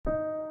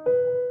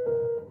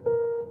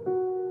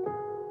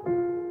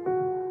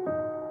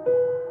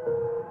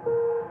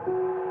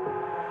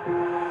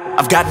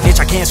I've got an itch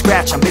I can't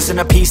scratch, I'm missing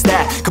a piece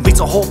that completes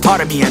a whole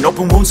part of me, an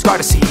open wound scar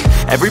to see.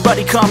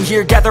 Everybody come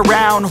here, gather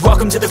round,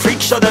 welcome to the freak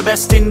show, the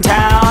best in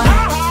town.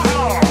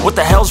 What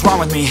the hell's wrong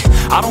with me?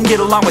 I don't get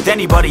along with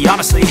anybody,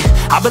 honestly.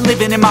 I've been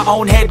living in my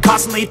own head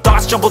constantly,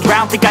 thoughts jumbled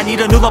round, think I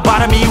need a new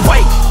lobotomy.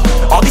 Wait,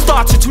 all these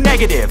thoughts are too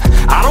negative,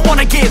 I don't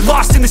wanna get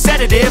lost in the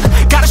sedative.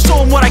 Gotta show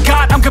them what I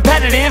got, I'm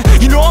competitive.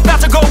 You know I'm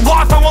about to go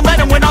off, I won't let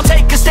them win, I'll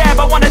take a stab.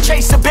 I wanna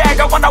chase a bag,